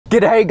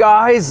G'day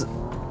guys,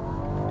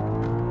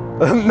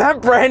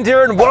 Matt Brand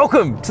here and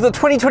welcome to the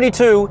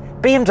 2022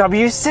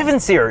 BMW 7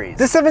 Series.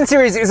 The 7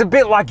 Series is a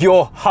bit like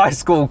your high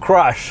school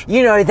crush.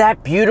 You know,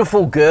 that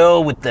beautiful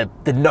girl with the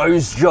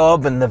nose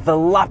job and the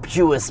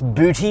voluptuous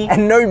booty,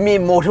 and no mere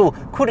mortal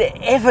could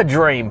ever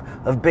dream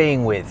of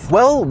being with.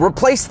 Well,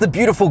 replace the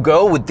beautiful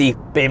girl with the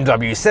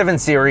BMW 7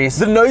 Series.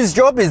 The nose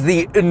job is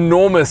the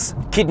enormous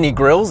kidney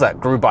grills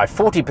that grew by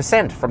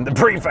 40% from the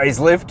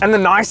pre-facelift, and the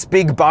nice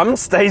big bum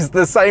stays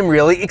the same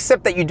really,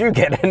 except that you do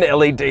get an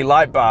LED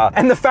light bar.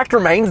 And the fact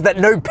remains that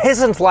no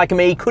peasant like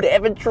me could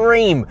ever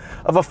dream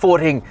of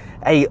affording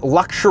a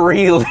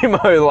luxury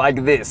limo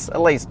like this,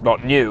 at least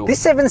not new. This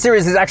 7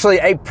 Series is actually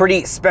a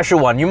pretty special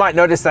one. You might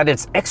notice that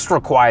it's extra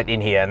quiet in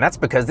here, and that's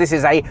because this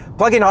is a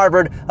plug-in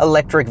hybrid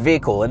electric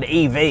vehicle, an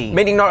EV,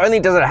 meaning not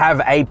only does it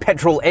have a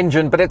petrol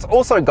engine, but it's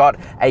also got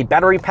a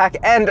battery pack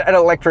and an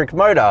electric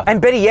motor.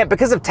 And better yet,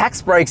 because of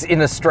tax breaks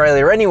in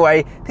Australia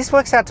anyway, this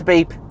works out to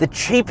be the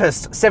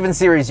cheapest 7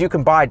 Series you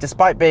can buy,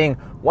 despite being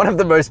one of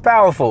the most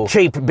powerful.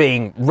 Cheap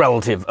being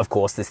relative, of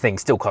course. This thing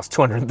still costs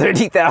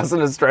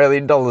 230,000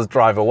 Australian dollars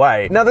drive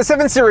away. Now, the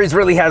 7 Series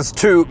really has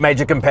two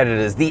major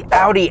competitors, the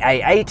Audi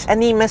A8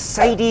 and the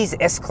Mercedes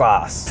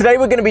S-Class. Today,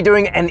 we're gonna be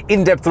doing an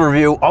in-depth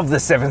review of the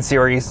 7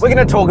 Series. We're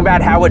gonna talk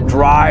about how it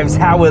drives,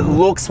 how it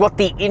looks, what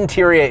the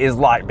interior is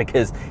like,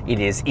 because it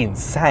is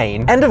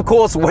insane. And of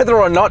course, whether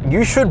or not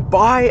you should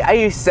buy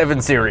a 7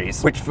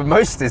 Series, which for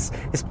most is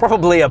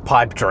probably a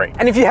pipe dream.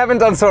 And if you haven't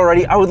done so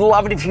already, I would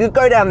love it if you could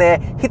go down there,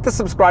 hit the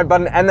subscribe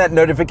button and that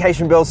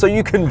notification bell so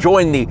you can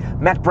join the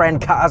Matt Brand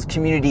Cars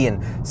community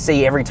and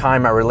see every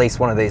time I release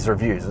one of these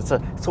reviews. It's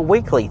a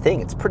weekly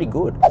thing, it's pretty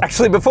good.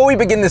 Actually, before we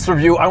begin this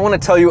review, I want to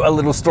tell you a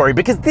little story,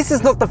 because this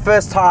is not the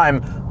first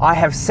time I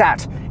have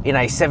sat in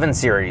a 7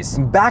 Series.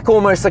 Back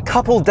almost a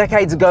couple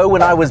decades ago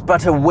when I was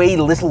but a wee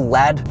little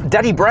lad,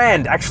 Daddy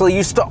Brand actually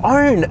used to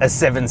own a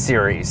 7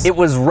 Series. It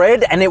was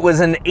red and it was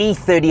an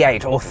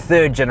E38 or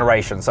third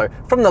generation, so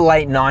from the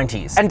late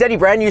 90s. And Daddy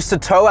Brand used to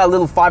tow our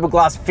little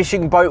fiberglass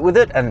fishing boat with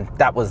it, and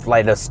that was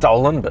later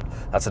stolen, but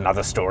that's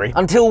another story.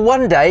 Until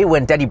one day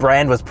when Daddy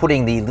Brand was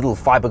putting the little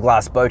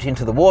fiberglass boat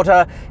into the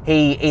water,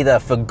 he either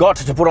forgot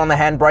to put on the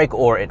handbrake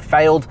or it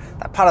failed.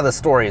 That part of the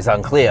story is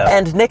unclear.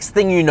 And next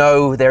thing you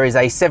know, there is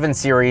a 7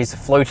 Series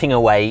floating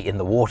away in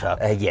the water.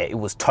 Yeah, it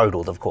was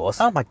totaled, of course.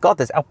 Oh my God,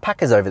 there's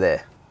alpacas over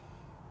there.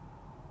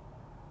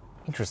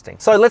 Interesting.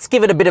 So let's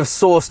give it a bit of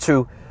sauce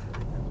to,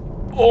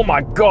 oh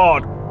my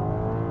God,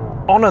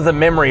 honor the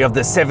memory of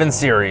the 7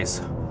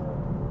 Series.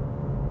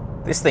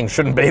 This thing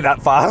shouldn't be that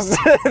fast.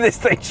 This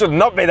thing should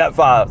not be that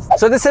fast.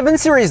 So the 7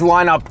 Series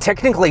lineup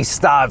technically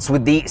starts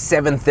with the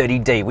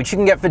 730D, which you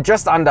can get for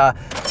just under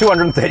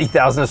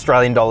 230,000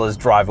 Australian dollars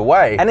drive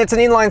away. And it's an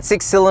inline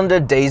 6-cylinder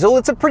diesel.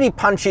 It's a pretty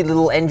punchy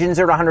little engine,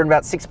 0 to 100 in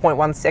about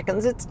 6.1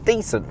 seconds. It's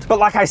decent. But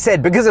like I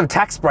said, because of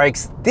tax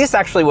breaks, this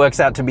actually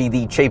works out to be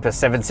the cheapest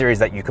 7 Series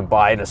that you can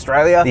buy in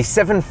Australia, the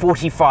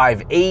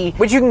 745E,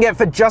 which you can get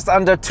for just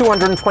under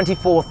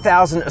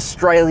 224,000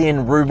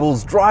 Australian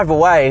rubles drive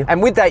away. And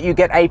with that, you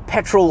get a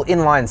petrol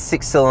inline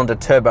 6-cylinder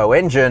turbo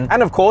engine,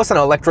 and of course an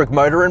electric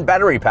motor and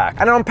battery pack.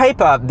 And on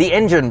paper, the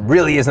engine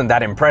really isn't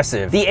that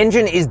impressive. The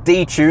engine is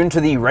detuned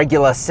to the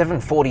regular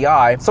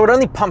 740i, so it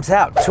only pumps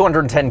out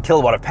 210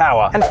 kilowatt of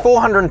power and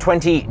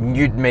 420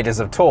 newton meters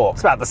of torque.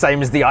 It's about the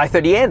same as the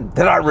i30N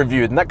that I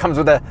reviewed, and that comes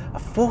with a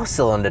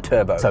 4-cylinder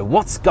turbo. So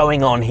what's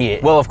going on here?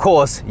 Well, of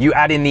course, you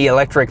add in the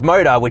electric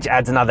motor, which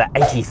adds another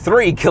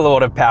 83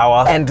 kilowatt of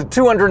power and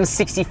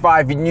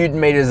 265 newton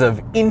meters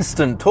of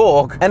instant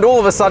torque, and all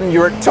of a sudden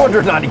you're at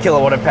 290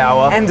 kilowatt of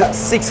power and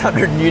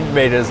 600 newton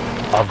meters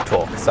of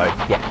torque. So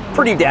yeah,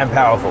 pretty damn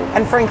powerful.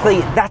 And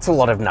frankly, that's a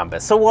lot of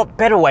numbers. So what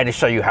better way to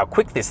show you how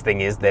quick this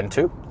thing is than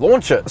to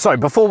launch it? So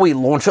before we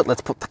launch it, let's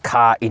put the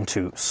car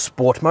into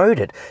sport mode.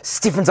 It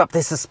stiffens up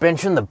the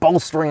suspension, the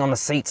bolstering on the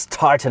seats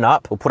tighten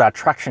up. We'll put our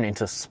traction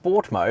into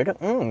sport mode.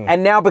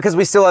 And now, because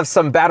we still have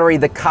some battery,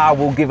 the car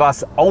will give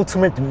us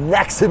ultimate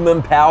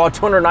maximum power,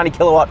 290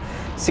 kilowatt,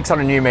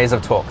 600 newton meters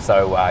of torque.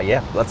 So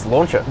yeah, let's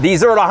launch it. The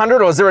 0 to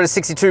 100 or 0 to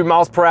 62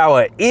 miles per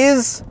hour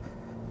is,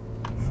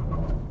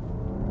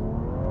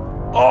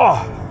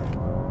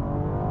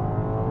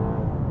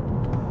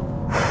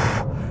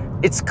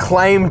 it's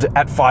claimed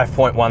at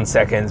 5.1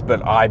 seconds,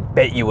 but I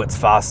bet you it's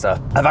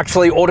faster. I've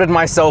actually ordered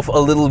myself a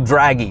little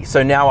draggy,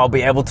 so now I'll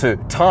be able to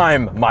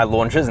time my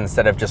launches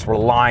instead of just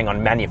relying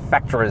on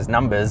manufacturer's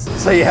numbers.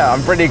 So yeah,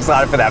 I'm pretty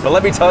excited for that. But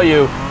let me tell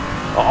you,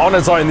 on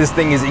its own, this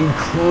thing is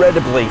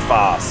incredibly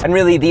fast. And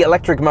really, the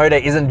electric motor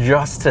isn't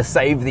just to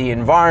save the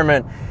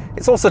environment,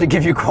 it's also to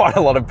give you quite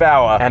a lot of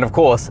power. And of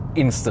course,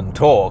 instant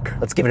torque.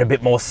 Let's give it a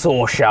bit more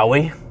sauce, shall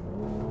we?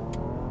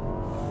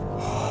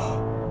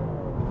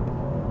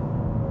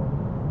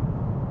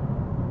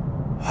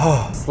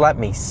 Slap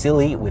me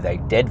silly with a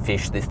dead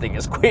fish. This thing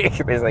is quick,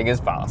 this thing is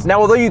fast. Now,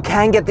 although you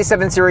can get the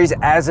 7 Series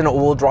as an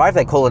all-wheel drive,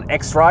 they call it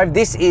X-Drive,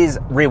 this is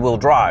rear-wheel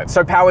drive.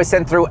 So power is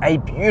sent through a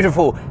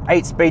beautiful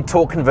 8-speed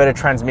torque converter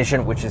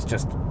transmission, which is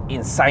just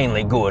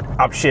insanely good.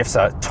 Upshifts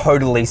are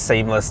totally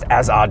seamless,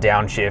 as are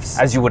downshifts,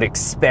 as you would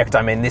expect.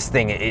 I mean, this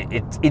thing,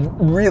 it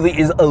really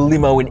is a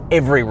limo in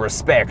every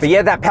respect. But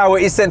yeah, that power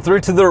is sent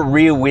through to the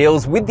rear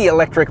wheels with the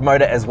electric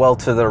motor as well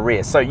to the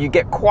rear. So you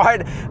get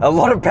quite a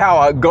lot of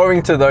power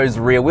going to those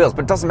rear wheels,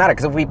 but it doesn't matter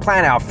because if we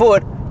plan our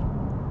foot,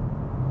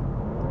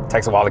 it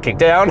takes a while to kick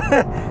down.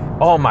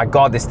 Oh my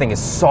God, this thing is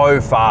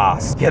so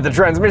fast. Yeah, the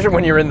transmission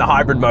when you're in the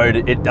hybrid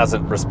mode, it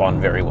doesn't respond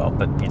very well,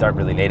 but you don't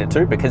really need it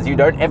to because you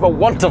don't ever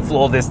want to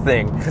floor this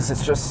thing because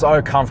it's just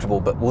so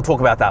comfortable, but we'll talk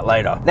about that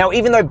later. Now,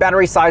 even though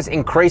battery size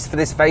increased for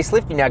this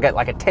facelift, you now get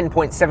like a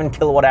 10.7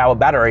 kilowatt hour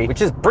battery,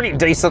 which is pretty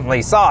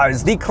decently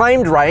sized. The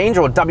claimed range,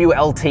 or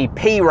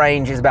WLTP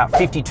range, is about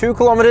 52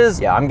 kilometers.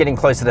 Yeah, I'm getting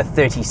closer to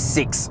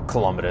 36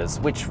 kilometers,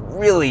 which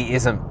really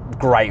isn't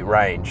great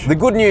range. The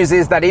good news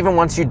is that even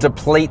once you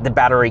deplete the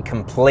battery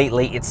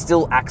completely, it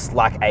still acts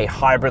like a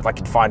hybrid like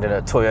you'd find in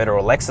a Toyota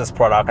or Lexus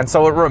product, and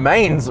so it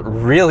remains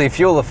really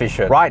fuel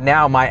efficient. Right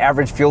now, my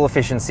average fuel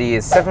efficiency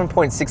is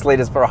 7.6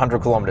 liters per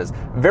 100 kilometers.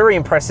 Very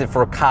impressive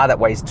for a car that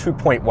weighs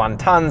 2.1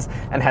 tons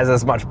and has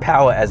as much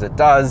power as it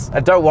does.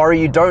 And don't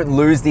worry, you don't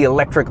lose the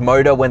electric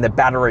motor when the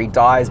battery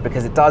dies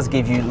because it does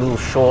give you little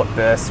short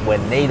bursts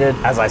when needed.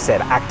 As I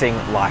said, acting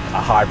like a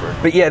hybrid.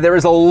 But yeah, there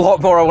is a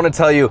lot more I want to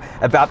tell you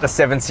about the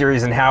 7 Series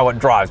and how it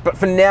drives. But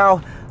for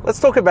now, let's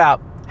talk about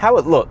how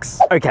it looks.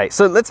 Okay,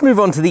 so let's move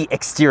on to the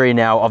exterior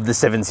now of the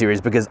 7 Series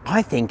because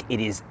I think it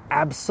is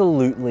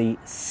absolutely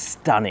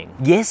stunning.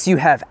 Yes, you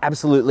have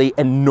absolutely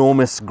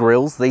enormous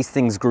grills. These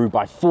things grew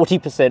by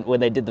 40% when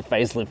they did the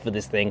facelift for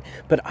this thing,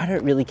 but I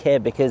don't really care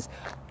because,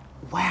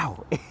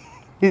 wow.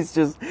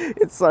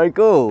 It's so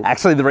cool.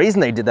 Actually, the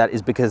reason they did that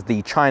is because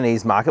the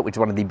Chinese market, which is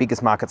one of the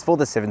biggest markets for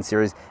the 7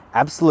 Series,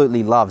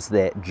 absolutely loves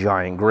their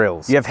giant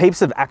grills. You have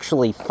heaps of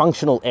actually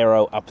functional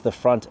aero up the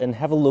front, and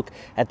have a look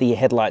at the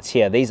headlights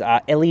here. These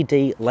are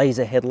LED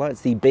laser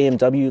headlights, the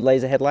BMW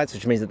laser headlights,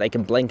 which means that they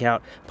can blank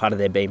out part of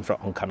their beam for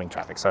oncoming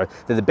traffic. So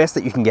they're the best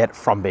that you can get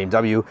from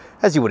BMW,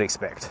 as you would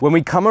expect. When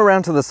we come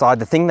around to the side,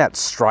 the thing that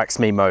strikes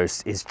me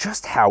most is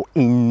just how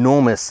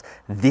enormous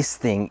this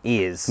thing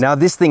is. Now,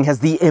 this thing has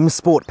the M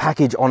Sport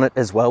package on it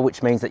as well,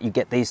 which means that you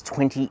get these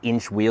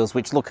 20-inch wheels,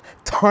 which look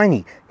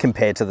tiny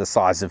compared to the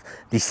size of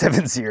the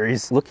 7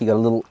 Series. Look, you got a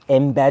little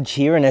M badge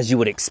here, and as you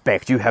would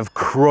expect, you have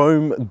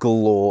chrome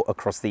galore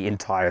across the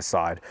entire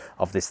side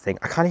of this thing.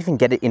 I can't even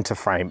get it into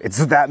frame.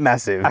 It's that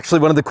massive.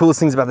 Actually, one of the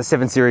coolest things about the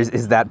 7 Series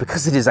is that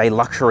because it is a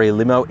luxury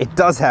limo, it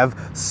does have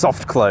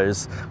soft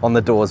close on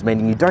the doors,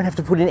 meaning you don't have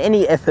to put in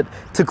any effort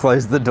to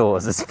close the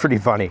doors. It's pretty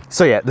funny.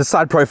 So yeah, the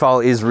side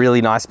profile is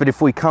really nice, but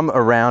if we come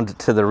around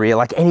to the rear,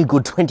 like any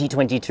good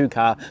 2022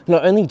 car,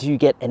 not only do you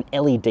get an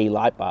LED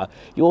light bar,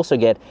 you also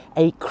get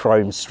a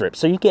chrome strip.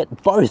 So you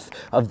get both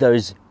of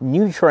those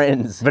new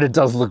trends, but it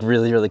does look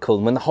really, really cool.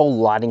 And when the whole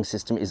lighting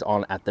system is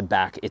on at the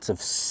back, it's a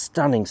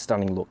stunning,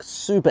 stunning look,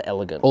 super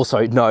elegant.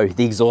 Also, no,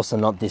 the exhausts are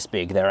not this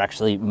big. They're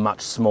actually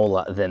much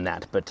smaller than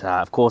that. But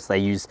of course, they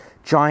use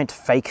giant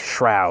fake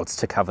shrouds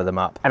to cover them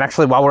up. And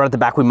actually, while we're at the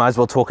back, we might as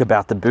well talk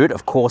about the boot.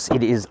 Of course,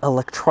 it is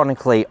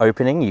electronically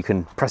opening. You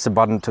can press a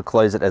button to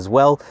close it as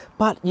well,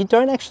 but you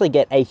don't actually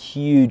get a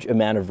huge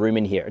amount of room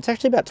in here. It's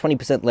actually about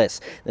 20% less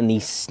than the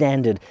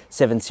standard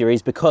 7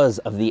 Series because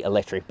of the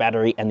electric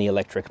battery and the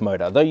electric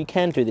motor. Though you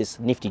can do this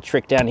nifty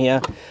trick down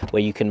here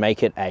where you can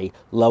make it a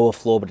lower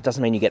floor, but it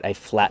doesn't mean you get a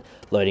flat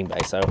loading bay.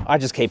 So I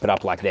just keep it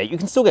up like that. You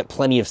can still get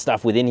plenty of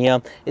stuff within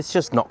here. It's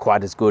just not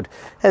quite as good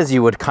as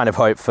you would kind of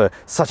hope for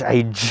such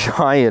a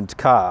giant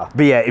car.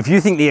 But yeah, if you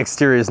think the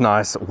exterior is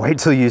nice, wait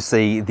till you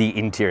see the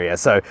interior.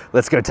 So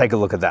let's go take a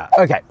look at that.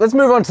 Okay, let's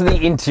move on to the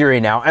interior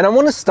now. And I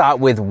want to start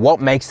with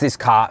what makes this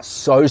car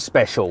so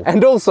special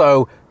and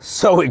also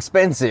so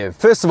expensive.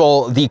 First of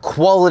all, the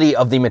quality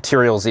of the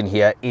materials in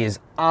here is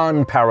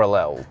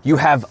unparalleled. You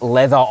have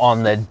leather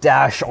on the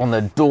dash, on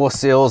the door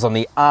sills, on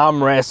the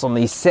armrests, on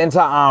the center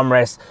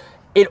armrest.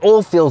 It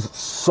all feels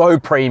so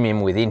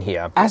premium within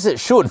here, as it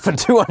should for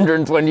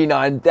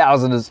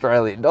 229,000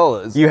 Australian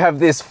dollars. You have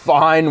this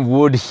fine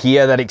wood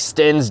here that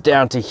extends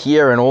down to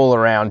here and all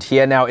around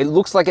here. Now, it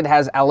looks like it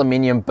has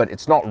aluminium, but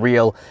it's not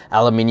real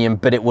aluminium,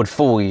 but it would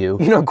fool you.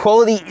 You know,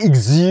 quality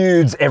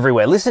exudes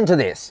everywhere. Listen to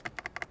this.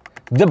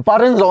 The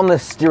buttons on the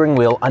steering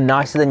wheel are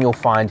nicer than you'll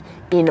find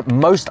in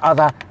most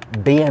other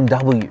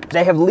BMWs.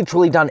 They have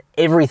literally done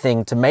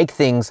everything to make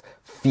things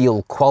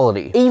feel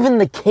quality. Even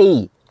the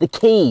key,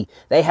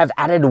 they have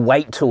added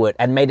weight to it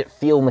and made it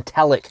feel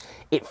metallic.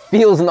 It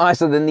feels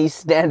nicer than the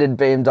standard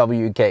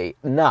BMW key.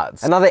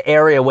 Nuts. Another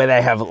area where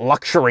they have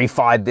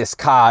luxurified this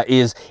car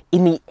is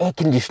in the air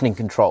conditioning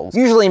controls.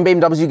 Usually in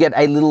BMWs you get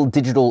a little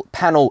digital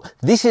panel.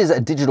 This is a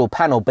digital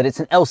panel, but it's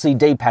an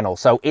LCD panel,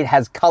 so it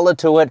has color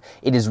to it.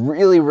 It is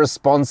really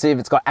responsive.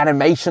 It's got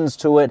animations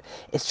to it.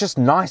 It's just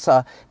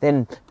nicer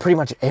than pretty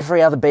much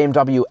every other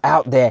BMW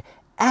out there.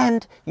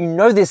 And you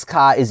know this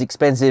car is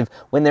expensive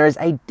when there is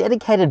a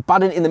dedicated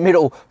button in the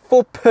middle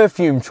for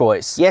perfume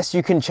choice. Yes,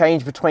 you can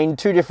change between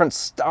two different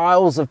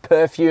styles of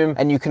perfume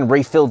and you can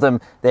refill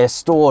them. They're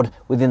stored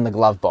within the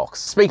glove box.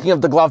 Speaking of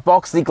the glove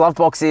box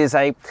is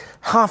a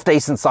half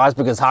decent size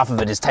because half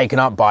of it is taken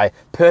up by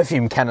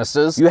perfume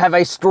canisters. You have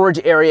a storage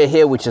area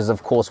here, which is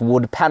of course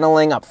wood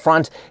paneling. Up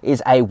front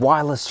is a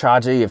wireless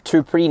charger. You have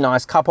two pretty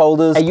nice cup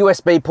holders, a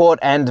USB port,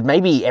 and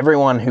maybe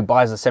everyone who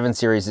buys a 7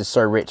 Series is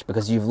so rich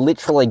because you've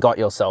literally got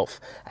yourself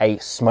a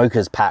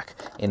smoker's pack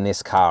in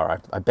this car.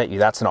 I bet you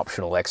that's an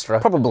optional extra.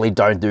 Probably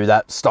don't do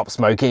that, stop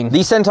smoking.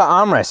 The center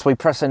armrest, we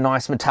press a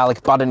nice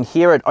metallic button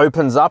here, it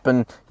opens up,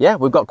 and yeah,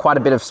 we've got quite a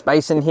bit of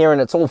space in here,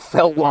 and it's all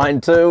felt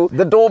lined too.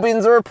 The door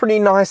bins are a pretty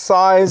nice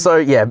size. So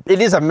yeah,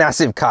 it is a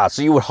massive car,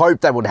 so you would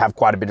hope that would have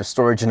quite a bit of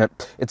storage in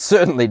it. It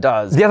certainly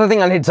does. The other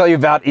thing I need to tell you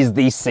about is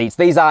these seats.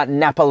 These are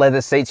Napa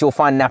leather seats. You'll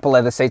find Napa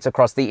leather seats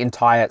across the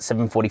entire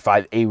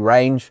 745e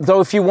range.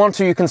 Though if you want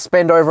to, you can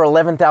spend over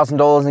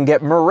 $11,000 and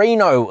get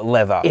merino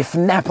leather if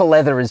Napa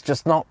leather is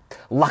just not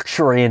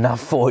luxury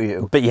enough for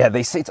you. But yeah,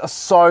 these seats are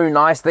so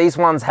nice. These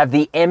ones have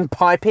the M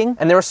piping,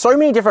 and there are so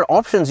many different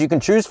options you can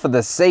choose for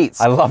the seats.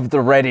 I love the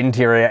red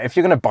interior. If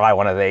you're gonna buy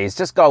one of these,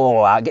 just go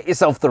all out. Get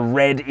yourself the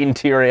red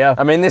interior.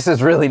 I mean, this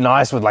is really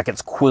nice with like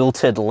its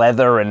quilted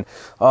leather, and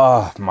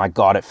oh my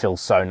God, it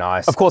feels so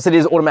nice. Of course, it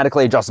is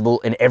automatically adjustable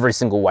in every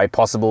single way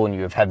possible, and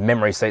you have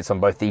memory seats on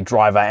both the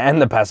driver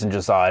and the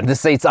passenger side. The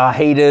seats are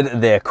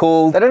heated, they're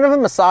cooled. They don't have a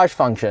massage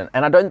function,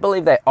 and I don't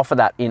believe they offer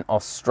that in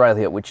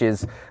Australia, which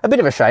is a bit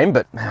of a shame,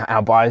 but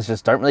our buyers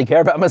just don't really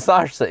care about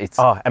massage seats.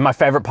 Oh, and my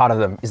favorite part of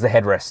them is the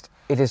headrest.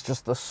 It is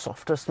just the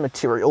softest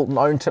material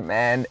known to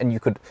man, and you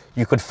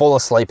could fall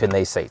asleep in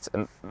these seats,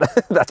 and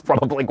that's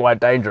probably quite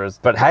dangerous.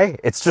 But hey,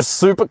 it's just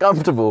super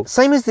comfortable.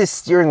 Same as this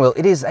steering wheel,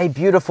 it is a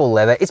beautiful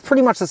leather. It's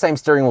pretty much the same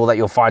steering wheel that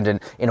you'll find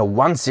in a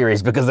 1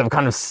 Series because they've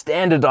kind of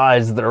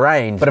standardized the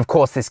range. But of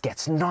course, this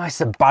gets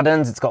nicer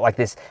buttons. It's got like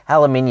this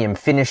aluminium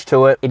finish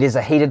to it. It is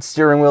a heated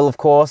steering wheel, of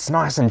course,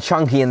 nice and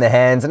chunky in the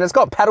hands, and it's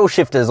got paddle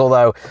shifters,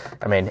 although,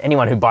 I mean,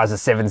 anyone who buys a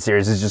 7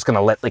 Series is just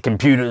gonna let the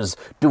computers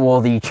do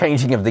all the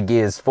changing of the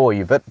gears for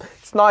you. But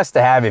it's nice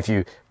to have if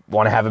you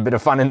want to have a bit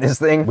of fun in this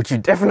thing, which you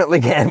definitely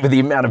can with the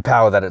amount of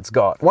power that it's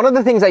got. One of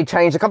the things they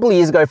changed a couple of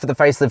years ago for the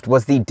facelift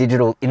was the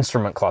digital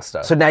instrument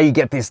cluster. So now you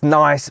get this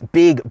nice,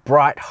 big,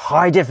 bright,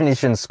 high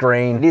definition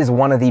screen. It is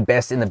one of the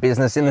best in the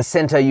business. In the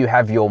center, you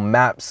have your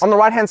maps. On the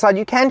right-hand side,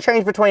 you can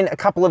change between a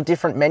couple of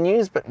different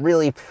menus, but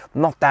really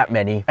not that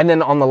many. And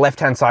then on the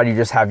left-hand side, you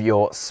just have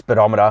your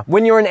speedometer.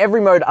 When you're in every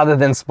mode other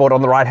than sport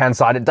on the right-hand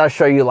side, it does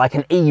show you like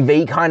an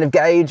EV kind of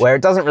gauge, where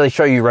it doesn't really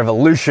show you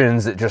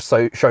revolutions, it just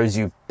shows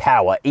you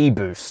power,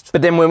 e-boost.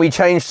 But then when we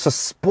change to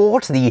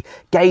sport, the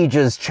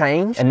gauges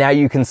change, and now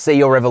you can see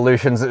your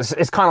revolutions.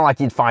 It's kind of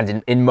like you'd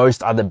find in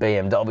most other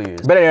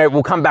BMWs. But anyway,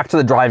 we'll come back to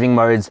the driving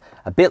modes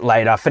a bit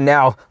later. For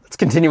now, let's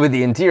continue with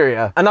the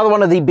interior. Another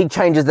one of the big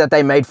changes that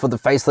they made for the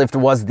facelift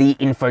was the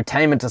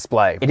infotainment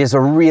display. It is a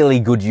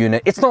really good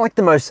unit. It's not like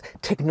the most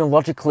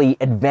technologically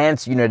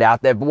advanced unit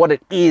out there, but what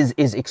it is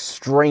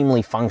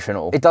extremely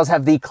functional. It does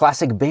have the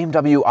classic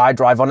BMW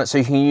iDrive on it, so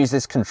you can use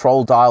this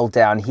control dial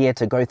down here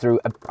to go through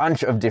a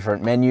bunch of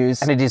different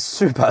menus, and it is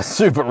super,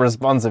 super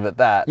responsive at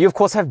that. You of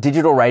course have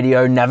digital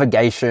radio,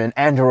 navigation,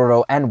 Android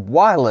Auto, and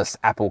wireless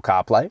Apple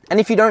CarPlay. And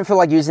if you don't feel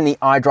like using the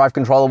iDrive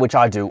controller, which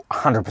I do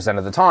 100%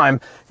 of the time,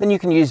 then you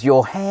can use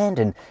your hand,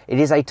 and it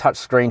is a touch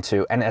screen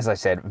too. And as I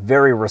said,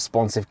 very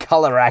responsive,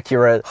 color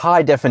accurate,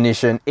 high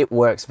definition. It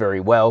works very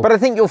well. But I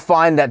think you'll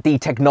find that the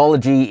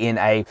technology in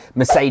a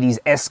Mercedes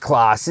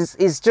S-Class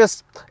is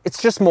just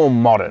more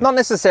modern. Not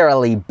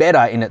necessarily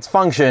better in its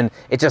function,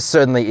 it just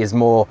certainly is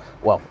more,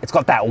 well, it's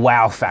got that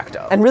wow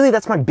factor. And really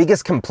that's my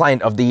biggest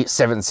complaint of the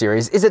 7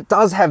 Series is it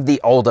does have the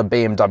older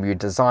BMW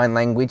design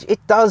language.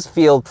 It does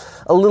feel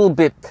a little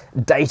bit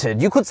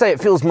dated. You could say it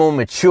feels more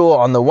mature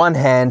on the one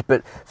hand,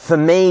 but for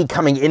me,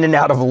 coming in and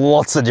out of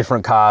lots of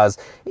different cars,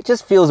 it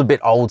just feels a bit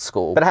old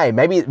school. But hey,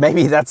 maybe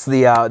that's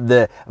the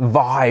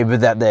vibe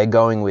that they're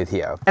going with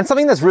here. And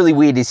something that's really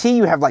weird is here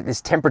you have like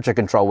this temperature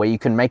control where you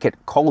can make it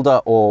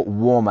colder or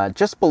warmer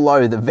just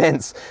below the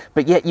vents,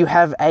 but yet you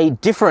have a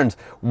different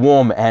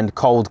warm and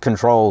cold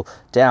control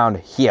down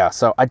here.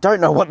 So I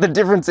don't know what the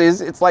difference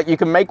is. It's like you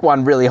can make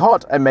one really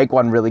hot and make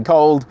one really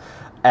cold,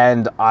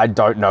 and I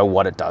don't know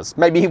what it does.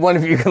 Maybe one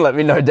of you can let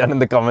me know down in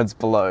the comments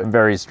below.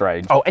 Very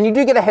strange. Oh, and you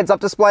do get a heads-up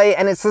display,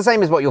 and it's the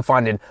same as what you'll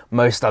find in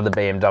most other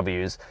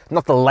BMWs.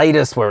 Not the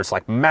latest where it's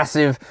like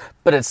massive,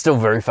 but it's still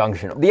very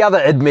functional. The other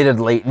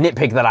admittedly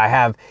nitpick that I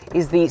have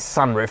is the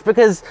sunroof,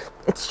 because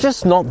it's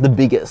just not the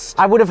biggest.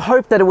 I would have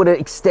hoped that it would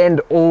extend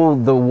all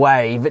the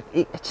way, but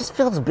it just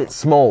feels a bit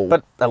small.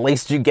 But at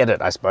least you get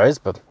it, I suppose,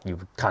 but you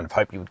would kind of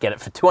hope you would get it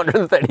for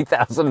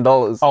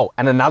 $230,000. Oh,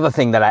 and another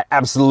thing that I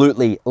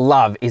absolutely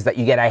love is that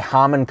you get a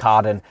Harman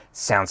Kardon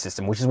sound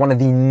system, which is one of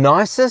the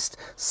nicest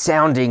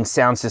sounding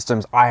sound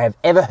systems I have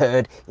ever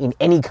heard in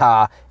any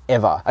car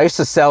ever. I used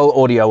to sell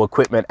audio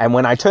equipment, and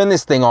when I turned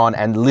this thing on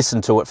and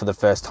listened to it for the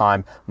first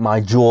time,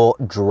 my jaw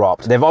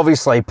dropped. They've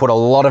obviously put a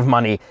lot of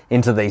money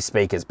into these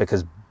speakers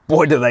because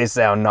boy do they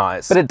sound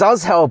nice. But it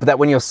does help that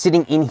when you're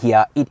sitting in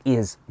here, it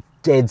is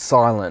dead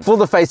silent. For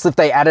the facelift,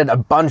 they added a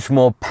bunch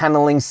more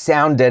paneling,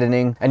 sound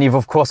deadening, and you've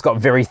of course got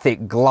very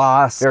thick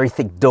glass, very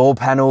thick door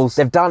panels.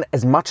 They've done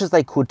as much as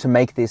they could to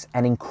make this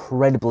an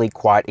incredibly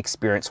quiet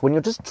experience. When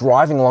you're just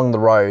driving along the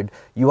road,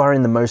 you are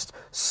in the most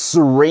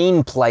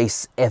serene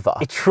place ever.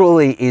 It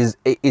truly is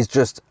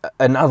just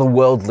an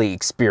otherworldly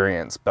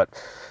experience, but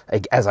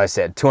as I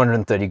said,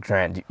 230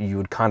 grand, you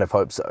would kind of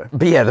hope so.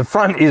 But yeah, the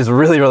front is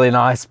really, really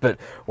nice, but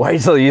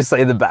wait till you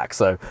see the back,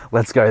 so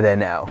let's go there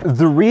now.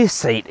 The rear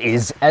seat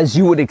is, as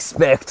you would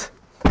expect,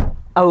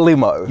 a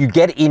limo. You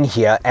get in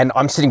here, and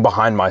I'm sitting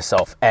behind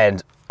myself,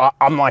 and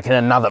I'm like in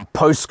another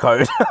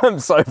postcode. I'm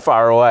so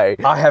far away.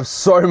 I have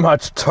so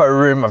much toe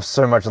room, I have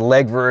so much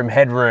leg room,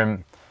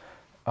 headroom.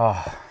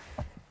 Oh.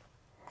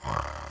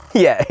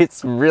 Yeah,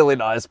 it's really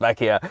nice back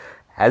here.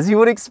 As you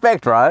would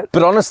expect, right?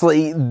 But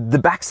honestly, the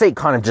back seat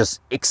kind of just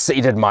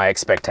exceeded my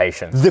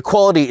expectations. The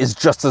quality is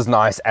just as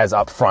nice as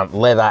up front.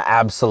 Leather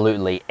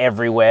absolutely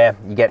everywhere.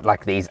 You get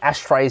like these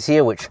ashtrays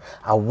here, which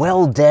are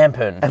well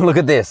dampened. And look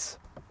at this.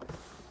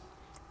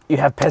 You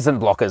have peasant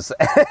blockers.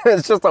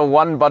 It's just a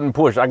one button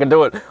push. I can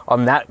do it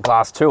on that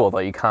glass too, although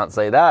you can't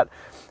see that.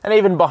 And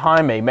even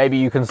behind me, maybe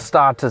you can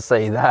start to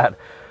see that.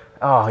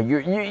 Oh,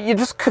 you're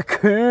just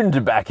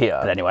cocooned back here.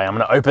 But anyway, I'm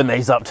gonna open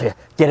these up to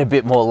get a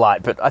bit more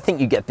light, but I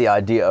think you get the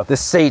idea. The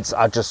seats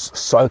are just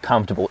so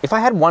comfortable. If I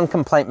had one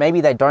complaint,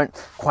 maybe they don't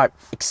quite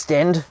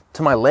extend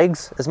to my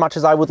legs as much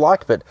as I would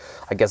like, but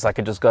I guess I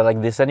could just go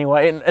like this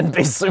anyway and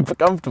be super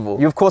comfortable.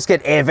 You of course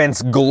get air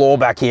vents galore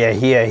back here,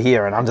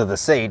 here, and under the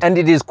seat. And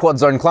it is quad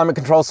zone climate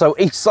control, so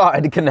each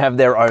side can have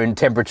their own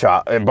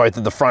temperature, both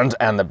at the front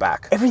and the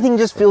back. Everything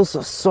just feels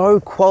so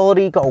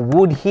quality. Got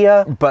wood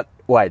here, but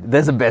wait,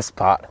 there's the best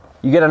part.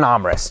 You get an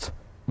armrest,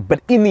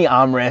 but in the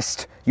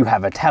armrest, you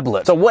have a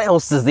tablet. So what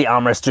else does the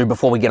armrest do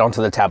before we get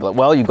onto the tablet?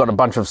 Well, you've got a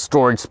bunch of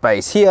storage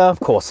space here, of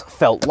course,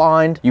 felt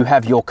lined. You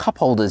have your cup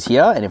holders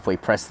here, and if we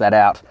press that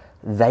out,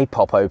 they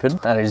pop open.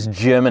 That is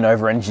German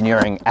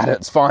over-engineering at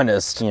its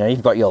finest. You know,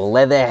 you've got your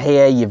leather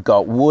here, you've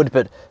got wood,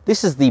 but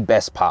this is the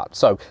best part.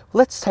 So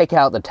let's take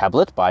out the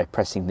tablet by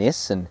pressing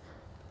this, and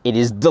it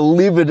is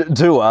delivered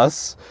to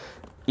us.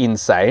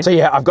 Insane. So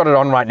yeah, I've got it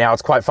on right now.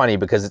 It's quite funny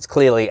because it's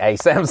clearly a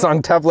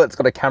Samsung tablet. It's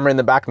got a camera in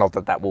the back, not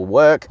that that will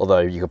work,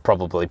 although you could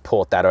probably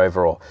port that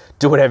over or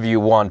do whatever you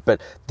want.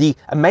 But the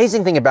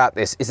amazing thing about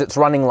this is it's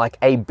running like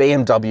a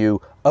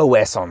BMW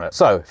OS on it.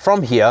 So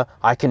from here,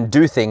 I can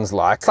do things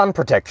like sun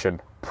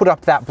protection, put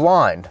up that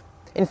blind.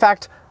 In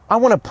fact, I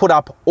want to put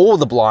up all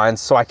the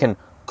blinds so I can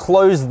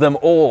close them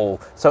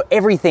all. So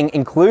everything,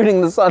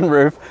 including the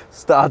sunroof,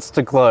 starts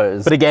to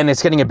close. But again,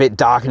 it's getting a bit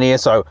dark in here,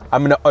 so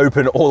I'm gonna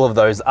open all of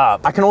those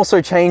up. I can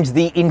also change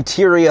the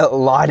interior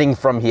lighting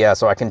from here,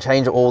 so I can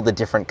change all the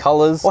different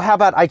colors. Or how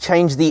about I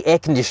change the air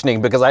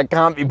conditioning because I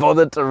can't be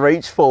bothered to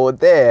reach forward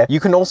there. You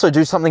can also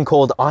do something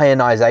called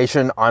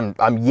ionization.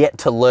 I'm yet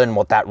to learn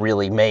what that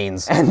really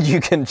means. And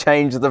you can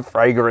change the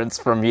fragrance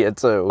from here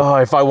too. Oh,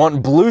 if I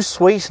want blue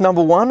sweet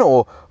 #1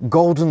 or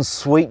golden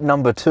sweet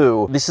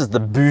 #2, this is the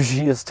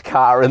bougiest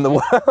car in the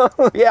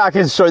world. Yeah, I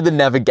can show the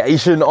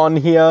navigation on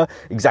here,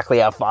 exactly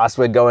how fast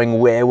we're going,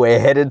 where we're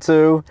headed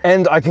to,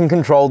 and I can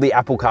control the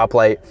Apple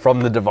CarPlay from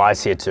the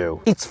device here too.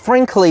 It's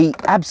frankly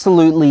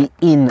absolutely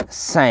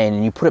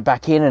insane. You put it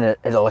back in and it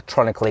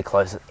electronically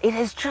closes. It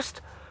is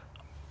just,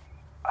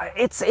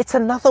 it's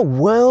another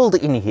world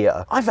in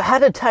here. I've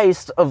had a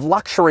taste of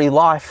luxury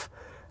life,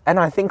 and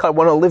I think I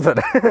want to live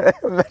it.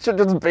 Imagine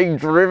just being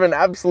driven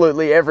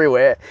absolutely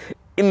everywhere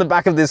in the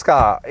back of this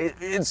car.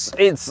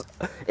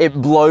 It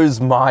blows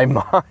my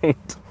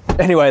mind.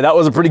 Anyway, that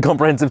was a pretty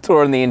comprehensive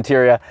tour in the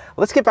interior.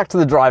 Let's get back to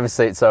the driver's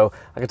seat so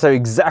I can tell you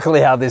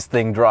exactly how this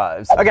thing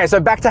drives. Okay, so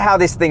back to how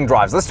this thing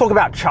drives. Let's talk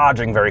about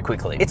charging very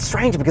quickly. It's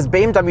strange because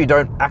BMW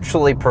don't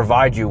actually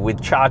provide you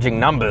with charging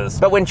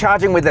numbers, but when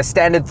charging with a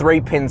standard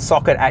 3-pin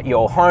socket at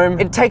your home,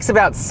 it takes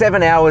about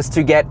 7 hours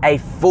to get a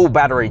full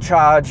battery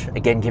charge,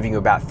 again giving you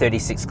about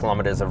 36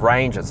 kilometers of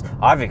range, as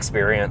I've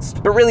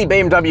experienced. But really,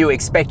 BMW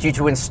expect you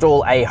to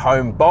install a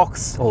home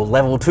box, or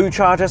level 2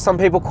 charger some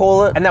people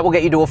call it, and that will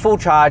get you to a full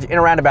charge in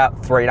around about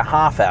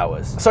 3.5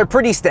 hours. So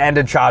pretty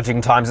standard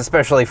charging times,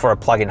 especially for a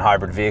plug-in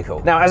hybrid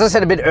vehicle. Now, as I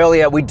said a bit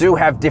earlier, we do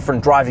have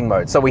different driving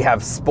modes. So we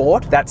have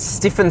Sport, that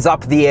stiffens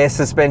up the air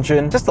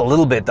suspension, just a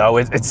little bit though,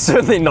 it's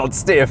certainly not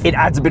stiff. It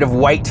adds a bit of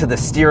weight to the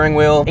steering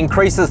wheel,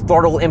 increases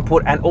throttle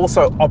input, and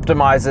also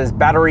optimizes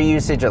battery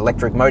usage,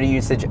 electric motor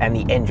usage, and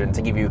the engine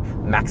to give you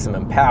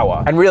maximum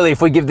power. And really,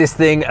 if we give this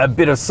thing a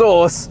bit of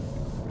sauce,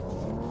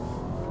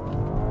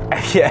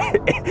 yeah,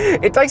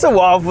 it takes a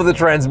while for the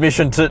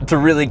transmission to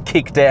really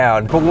kick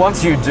down, but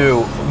once you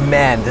do,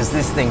 man, does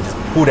this thing just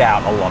put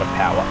out a lot of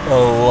power, a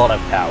lot of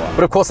power.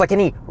 But of course, like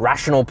any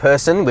rational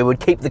person, we would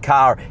keep the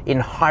car in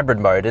hybrid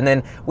mode, and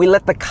then we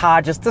let the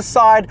car just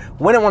decide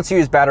when it wants to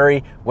use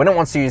battery, when it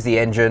wants to use the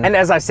engine. And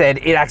as I said,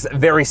 it acts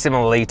very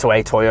similarly to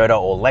a Toyota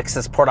or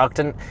Lexus product,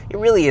 and it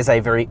really is a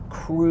very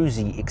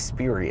cruisy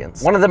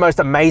experience. One of the most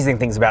amazing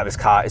things about this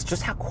car is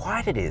just how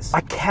quiet it is.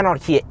 I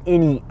cannot hear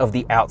any of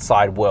the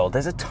outside world.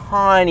 There's a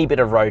tiny bit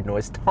of road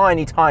noise,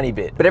 tiny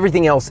bit, but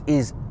everything else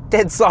is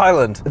dead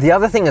silent. The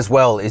other thing as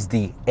well is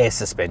the air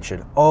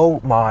suspension.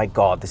 Oh my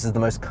God, this is the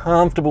most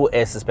comfortable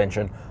air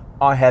suspension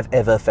I have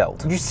ever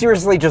felt. You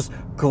seriously just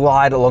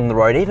glide along the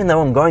road. Even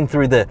though I'm going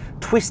through the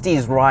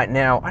twisties right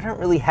now, I don't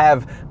really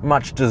have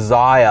much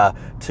desire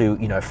to,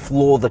 you know,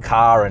 floor the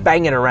car and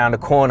bang it around a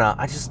corner.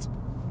 I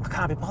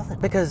can't be bothered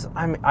because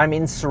I'm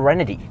in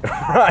serenity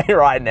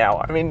right now.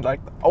 I'm in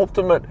like the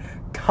ultimate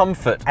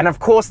comfort. And of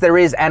course there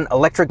is an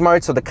electric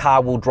mode, so the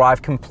car will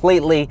drive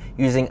completely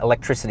using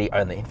electricity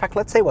only. In fact,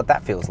 let's see what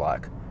that feels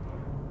like.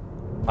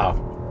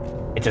 Oh.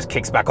 It just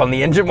kicks back on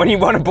the engine when you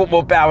want to put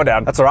more power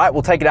down. That's all right,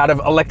 we'll take it out of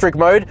electric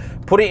mode,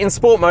 put it in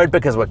sport mode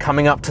because we're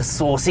coming up to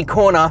Saucy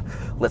Corner.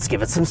 Let's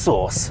give it some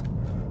sauce.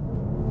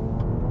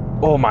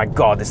 Oh my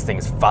God, this thing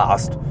is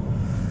fast.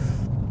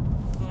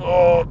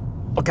 Oh,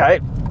 okay.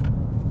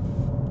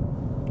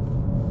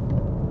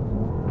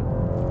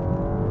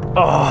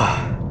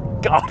 Oh,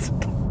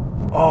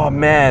 God. Oh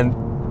man,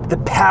 the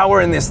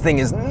power in this thing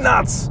is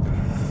nuts.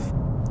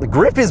 The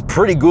grip is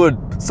pretty good,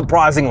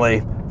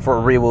 surprisingly, for a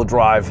rear-wheel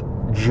drive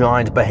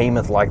giant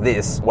behemoth like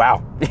this.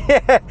 Wow.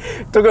 Yeah,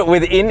 took it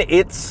within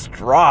its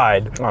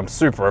stride. I'm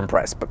super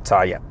impressed, but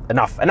yeah,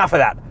 enough of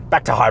that.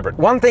 Back to hybrid.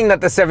 One thing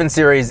that the 7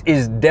 Series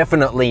is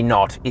definitely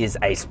not is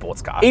a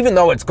sports car. Even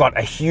though it's got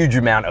a huge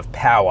amount of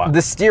power,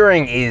 the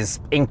steering is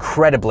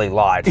incredibly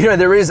light. You know,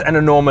 there is an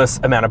enormous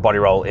amount of body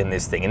roll in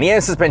this thing, and the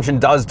air suspension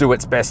does do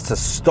its best to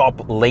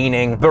stop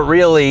leaning, but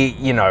really,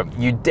 you know,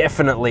 you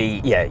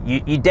definitely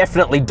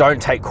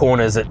don't take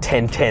corners at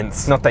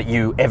 10/10ths. Not that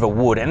you ever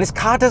would, and this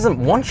car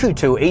doesn't want you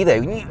to either.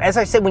 As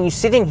I said, when you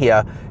sit in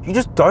here, you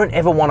just don't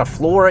ever want to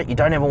floor it. You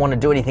don't ever want to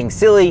do anything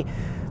silly.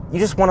 You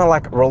just want to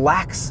like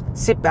relax,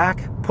 sit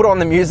back, put on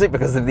the music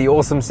because of the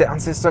awesome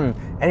sound system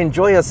and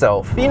enjoy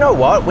yourself. But you know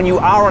what? When you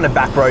are on a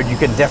back road, you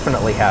can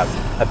definitely have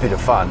a bit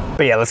of fun.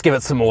 But yeah, let's give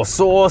it some more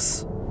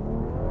sauce.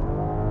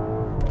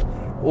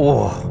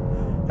 Oh,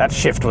 that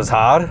shift was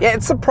hard. Yeah,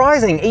 it's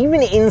surprising.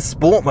 Even in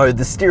sport mode,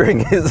 the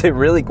steering is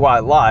really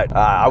quite light.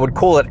 I would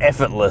call it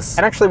effortless.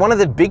 And actually, one of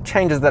the big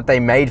changes that they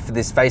made for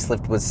this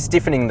facelift was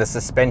stiffening the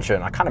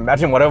suspension. I can't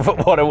imagine what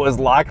it was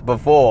like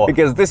before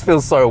because this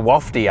feels so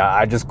wafty.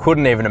 I just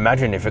couldn't even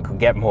imagine if it could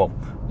get more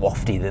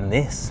wafty than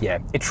this. Yeah,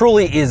 it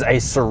truly is a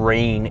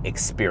serene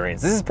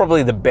experience. This is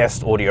probably the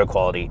best audio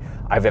quality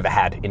I've ever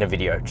had in a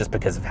video just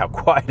because of how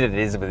quiet it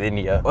is within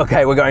here.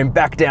 Okay, we're going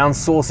back down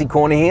Saucy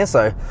Corner here,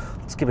 so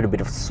let's give it a bit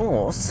of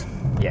sauce.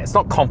 Yeah, it's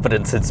not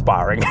confidence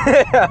inspiring.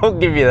 I'll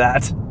give you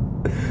that.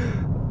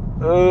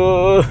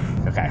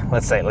 Okay,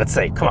 let's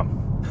see, come on.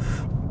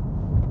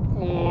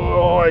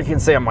 Oh, you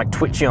can see I'm like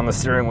twitchy on the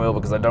steering wheel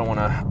because I don't want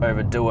to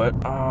overdo it.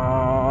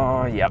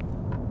 Yep.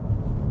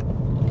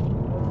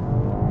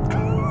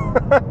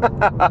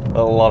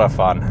 A lot of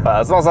fun.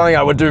 It's not something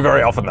I would do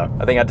very often though.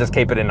 I think I'd just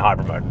keep it in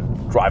hybrid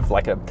mode. Drive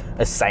like a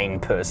sane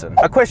person.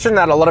 A question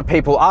that a lot of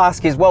people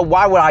ask is, well,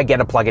 why would I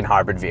get a plug-in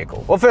hybrid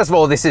vehicle? Well, first of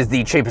all, this is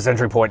the cheapest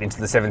entry point into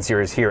the 7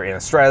 Series here in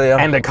Australia,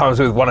 and it comes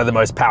with one of the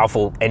most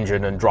powerful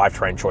engine and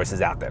drivetrain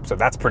choices out there. So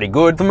that's pretty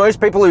good. For most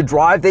people who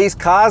drive these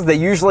cars, they're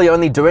usually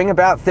only doing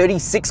about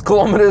 36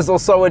 kilometers or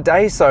so a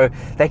day, so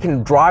they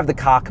can drive the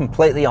car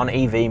completely on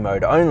EV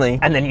mode only.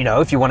 And then, you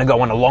know, if you want to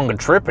go on a longer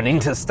trip, an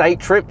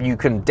interstate trip, you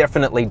can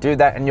definitely do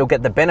that and you'll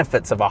get the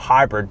benefits of a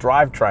hybrid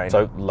drivetrain.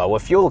 So lower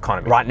fuel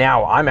economy. Right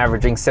now, I'm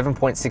averaging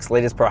 7.6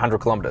 liters per 100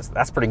 kilometers.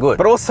 That's pretty good.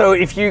 But also,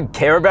 if you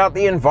care about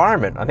the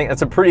environment, I think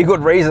that's a pretty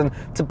good reason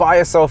to buy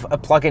yourself a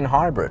plug-in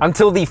hybrid.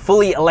 Until the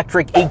fully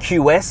electric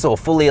EQS or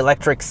fully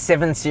electric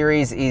 7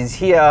 Series is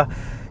here,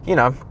 you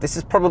know, this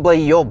is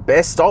probably your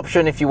best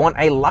option if you want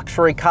a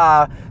luxury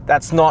car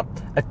that's not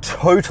a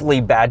totally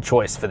bad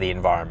choice for the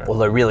environment.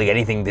 Although really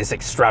anything this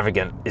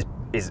extravagant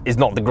is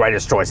not the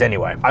greatest choice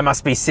anyway. I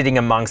must be sitting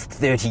amongst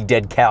 30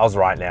 dead cows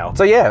right now.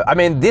 So yeah, I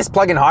mean, this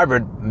plug-in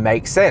hybrid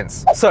makes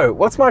sense. So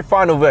what's my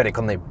final verdict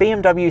on the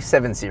BMW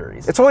 7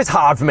 Series? It's always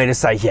hard for me to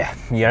say, yeah,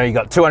 you know, you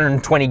got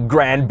 220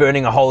 grand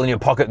burning a hole in your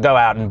pocket, go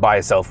out and buy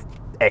yourself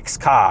X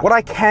car. What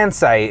I can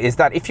say is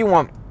that if you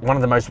want one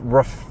of the most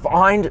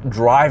refined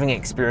driving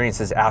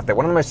experiences out there,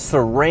 one of the most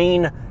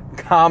serene,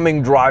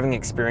 calming driving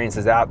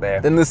experiences out there,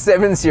 then the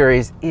 7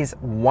 Series is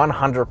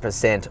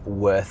 100%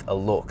 worth a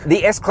look.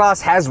 The S-Class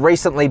has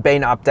recently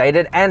been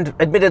updated and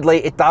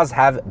admittedly it does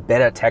have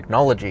better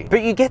technology,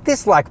 but you get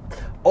this like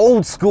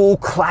old school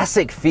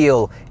classic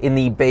feel in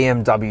the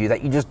BMW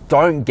that you just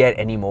don't get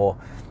anymore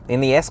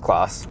in the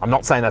S-Class. I'm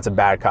not saying that's a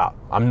bad car,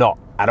 I'm not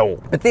at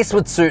all, but this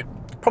would suit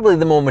probably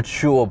the more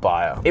mature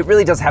buyer. It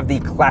really does have the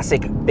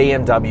classic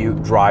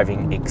BMW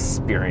driving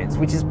experience,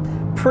 which is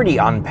pretty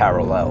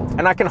unparalleled.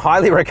 And I can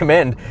highly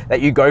recommend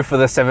that you go for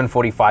the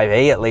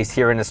 745e, at least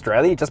here in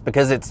Australia, just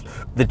because it's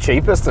the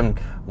cheapest and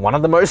one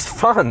of the most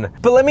fun.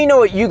 But let me know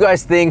what you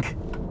guys think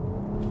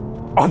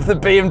of the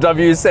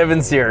BMW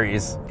 7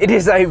 Series. It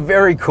is a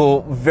very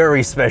cool,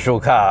 very special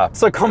car.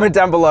 So comment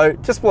down below,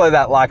 just below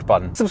that like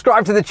button.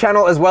 Subscribe to the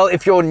channel as well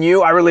if you're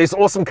new. I release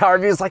awesome car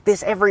reviews like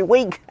this every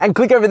week. And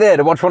click over there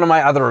to watch one of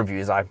my other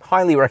reviews. I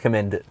highly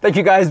recommend it. Thank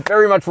you guys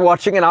very much for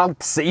watching and I'll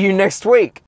see you next week.